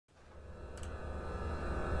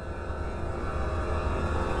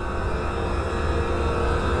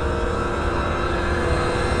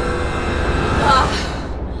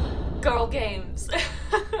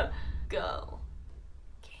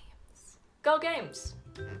games.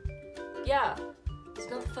 Yeah, it's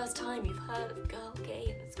not the first time you've heard of girl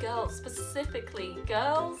games. Girls, specifically,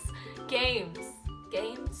 girls games.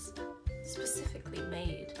 Games specifically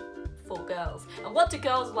made for girls. And what do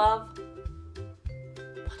girls love?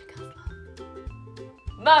 What do girls love?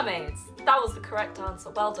 Mermaids. That was the correct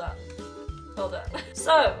answer. Well done. Well done.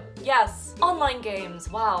 So, yes, online games.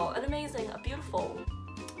 Wow, an amazing, a beautiful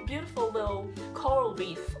little coral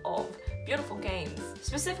reef of beautiful games,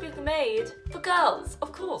 specifically made for girls,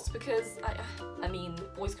 of course, because I mean,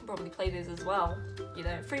 boys can probably play these as well, you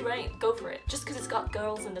know, free reign, go for it. Just because it's got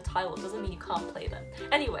girls in the title doesn't mean you can't play them.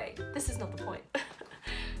 Anyway, this is not the point.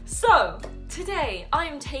 So, today I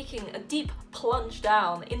am taking a deep plunge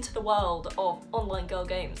down into the world of online girl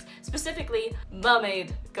games, specifically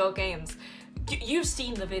mermaid girl games. You've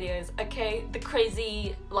seen the videos, okay? The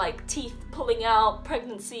crazy, like, teeth pulling out,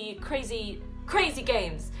 pregnancy, crazy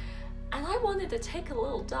games. And I wanted to take a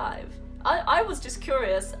little dive. I was just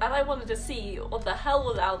curious and I wanted to see what the hell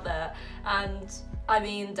was out there. And I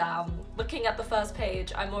mean, damn, looking at the first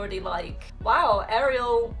page, I'm already like, wow,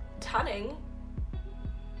 Ariel tanning.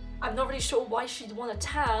 I'm not really sure why she'd want to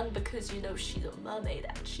tan because, you know, she's a mermaid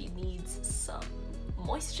and she needs some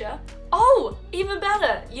moisture. Oh, even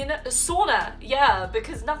better, you know, a sauna. Yeah,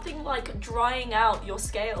 because nothing like drying out your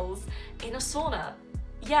scales in a sauna.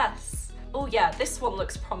 Yes. Oh yeah, this one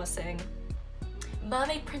looks promising.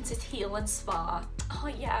 Mermaid Princess Heal and Spa. Oh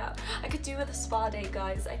yeah, I could do with a spa day,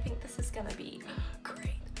 guys. I think this is gonna be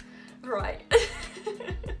great. Right.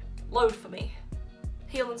 Load for me.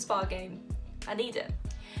 Heal and Spa game. I need it.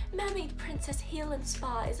 Mermaid Princess Heal and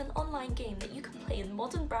Spa is an online game that you can play in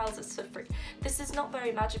modern browsers for free. This is not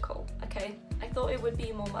very magical, okay? I thought it would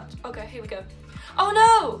be more okay, here we go. Oh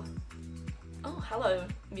no! Oh, hello,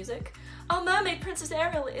 music. Oh, Mermaid Princess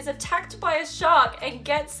Ariel is attacked by a shark and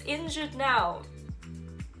gets injured now.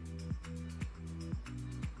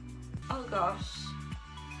 Oh gosh.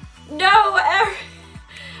 No, Ariel,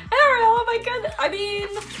 oh my goodness. I mean,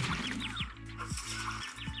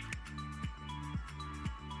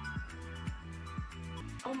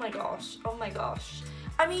 oh my gosh, oh my gosh.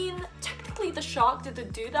 I mean, technically the shark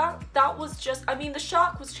didn't do that. That was just, I mean, the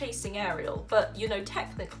shark was chasing Ariel, but you know,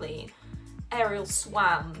 technically Ariel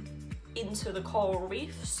swam into the coral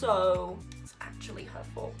reef, so it's actually her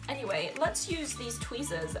fault. Anyway, let's use these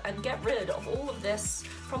tweezers and get rid of all of this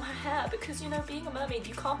from her hair because, you know, being a mermaid,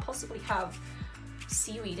 you can't possibly have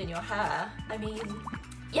seaweed in your hair. I mean,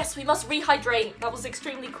 yes, we must rehydrate. That was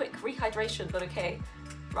extremely quick rehydration, but okay.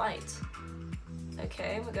 Right.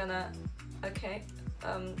 Okay, we're gonna, okay.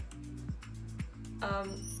 Oh!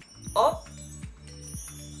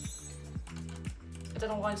 I don't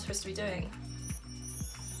know what I'm supposed to be doing.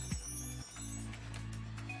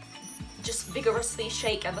 Just vigorously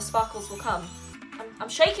shake and the sparkles will come. I'm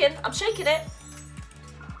shaking it.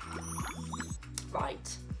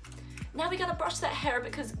 Right. Now we gotta brush that hair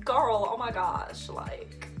because girl, oh my gosh,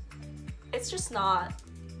 like, it's just not,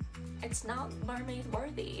 it's not mermaid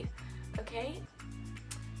worthy, okay?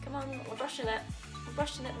 Come on, we're brushing it,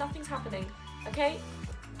 nothing's happening, okay?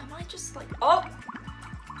 Am I just like, oh!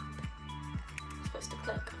 I'm supposed to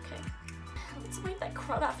click, okay. Let's wipe that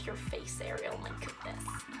crud off your face, Ariel, my goodness.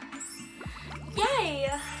 Yay!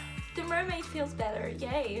 The mermaid feels better,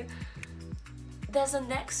 yay. There's a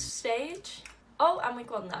next stage. Oh, and we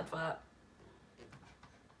got an advert.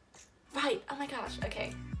 Right, oh my gosh,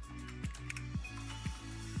 okay.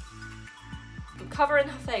 We're covering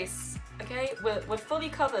her face, okay? We're fully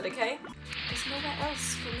covered, okay? There's nowhere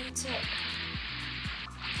else for me to...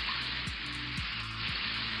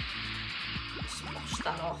 Just wash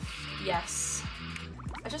that off, yes.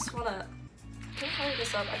 I just wanna... Can you hurry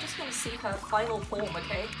this up? I just want to see her final form,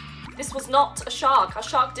 okay? This was not a shark. A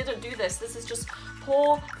shark didn't do this. This is just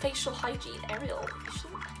poor facial hygiene. Ariel,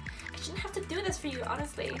 I shouldn't have to do this for you,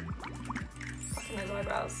 honestly. Fucking those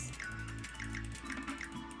eyebrows.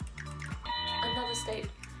 Another stage.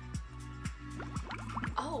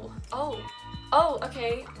 Oh,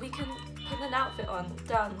 okay. We can put an outfit on.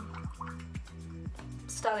 Done.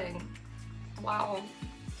 Stunning. Wow.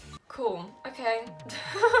 Cool, okay.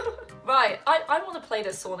 Right, I want to play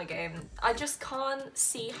this sauna game. I just can't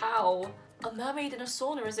see how a mermaid in a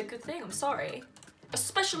sauna is a good thing, I'm sorry.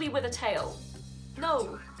 Especially with a tail.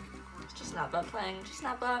 No. It's just never playing, just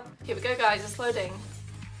never. Here we go guys, it's loading.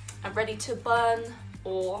 I'm ready to burn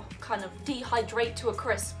or kind of dehydrate to a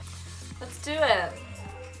crisp. Let's do it.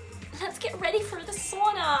 Let's get ready for the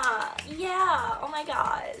sauna. Yeah, oh my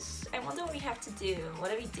gosh. I wonder what we have to do. What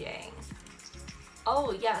are we doing?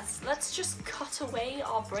 Oh yes, let's just cut away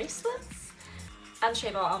our bracelets and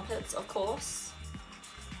shave our armpits, of course.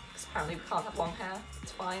 Because apparently we can't have long hair,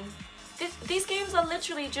 it's fine. These games are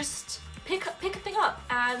literally just pick a thing up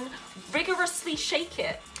and rigorously shake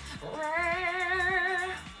it.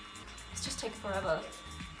 It's just taking forever.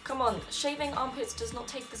 Come on, shaving armpits does not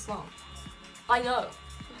take this long. I know.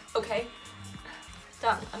 Okay.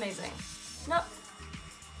 Done. Amazing. No.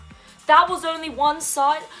 That was only one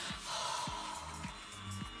side.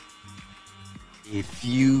 A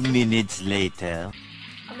few minutes later.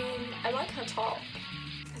 I mean, I like her top.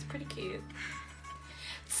 It's pretty cute.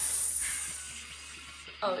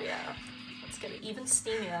 Oh yeah. Let's get it even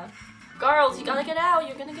steamier. Girls, you gotta get out.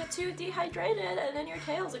 You're gonna get too dehydrated and then your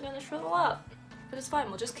tails are gonna shrivel up. But it's fine,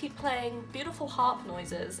 we'll just keep playing beautiful harp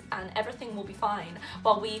noises and everything will be fine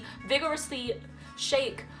while we vigorously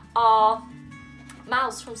shake our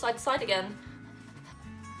mouse from side to side again.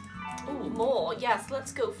 Ooh, more. Yes,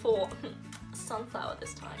 let's go for sunflower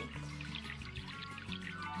this time.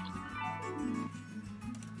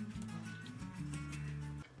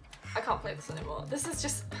 I can't play this anymore. This is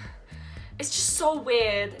just... It's just so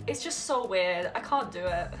weird. It's just so weird. I can't do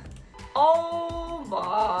it. Oh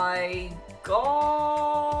my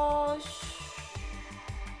gosh.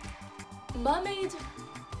 Mermaid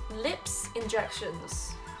lips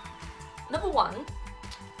injections. Number one,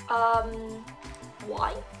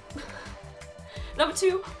 why? Number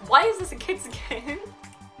two, why is this a kid's game?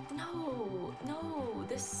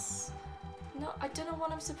 No, I don't know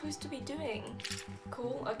what I'm supposed to be doing.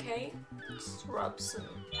 Cool, okay. Just rub some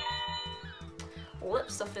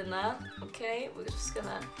lip stuff in there. Okay, we're just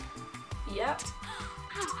gonna, yep.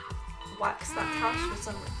 Wax that patch with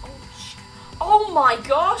some, oh my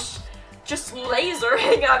gosh! Just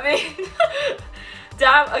lasering at me.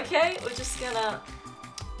 Damn, okay, we're just gonna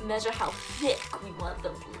measure how thick we want the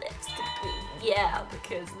lips to be. Yeah,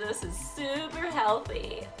 because this is super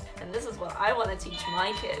healthy. And this is what I want to teach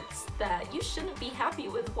my kids, that you shouldn't be happy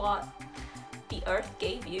with what the earth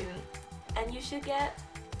gave you, and you should get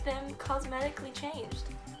them cosmetically changed.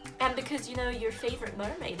 And because, you know, your favorite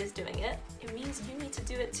mermaid is doing it, it means you need to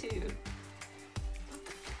do it too.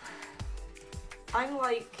 I'm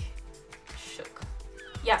like shook.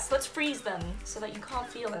 Yes, let's freeze them so that you can't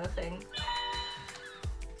feel anything.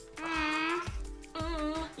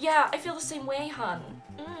 Yeah, I feel the same way, hun.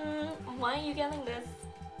 Why are you getting this?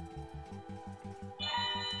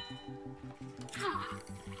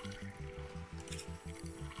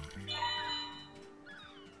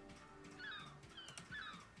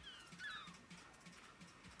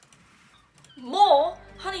 More?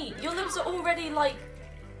 Honey, your lips are already like...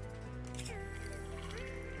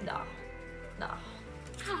 Nah. Nah.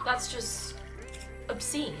 That's just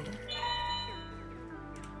obscene.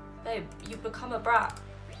 Babe, you've become a brat.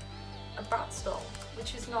 A brat doll,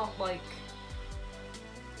 which is not like...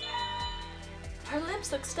 Her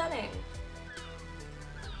lips look stunning.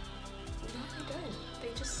 No, they don't.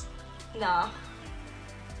 They just... Nah.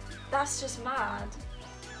 That's just mad.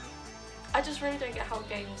 I just really don't get how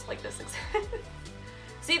games like this exist.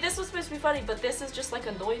 See, this was supposed to be funny, but this has just like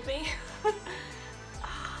annoyed me.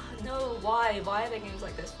 No, why? Why are there games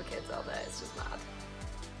like this for kids out there? It's just mad.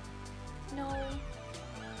 No.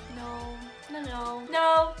 No. No, no.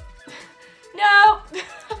 No! No!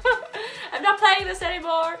 I'm not playing this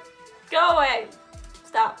anymore! Go away!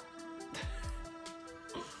 Stop.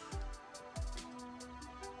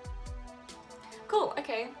 Cool,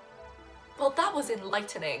 okay. Well, that was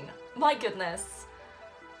enlightening. My goodness.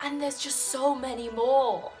 And there's just so many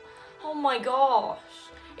more. Oh my gosh.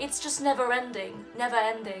 It's just never ending. Never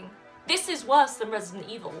ending. This is worse than Resident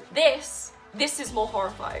Evil. This is more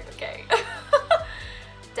horrifying, okay?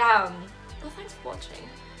 Damn. Well, thanks for watching.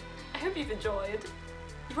 I hope you've enjoyed.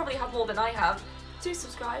 You probably have more than I have. Do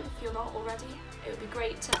subscribe if you're not already. It would be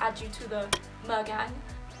great to add you to the Mer gang.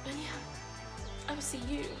 And yeah, I will see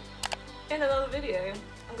you in another video.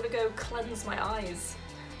 I'm gonna go cleanse my eyes.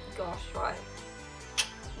 Gosh, right.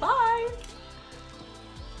 Bye!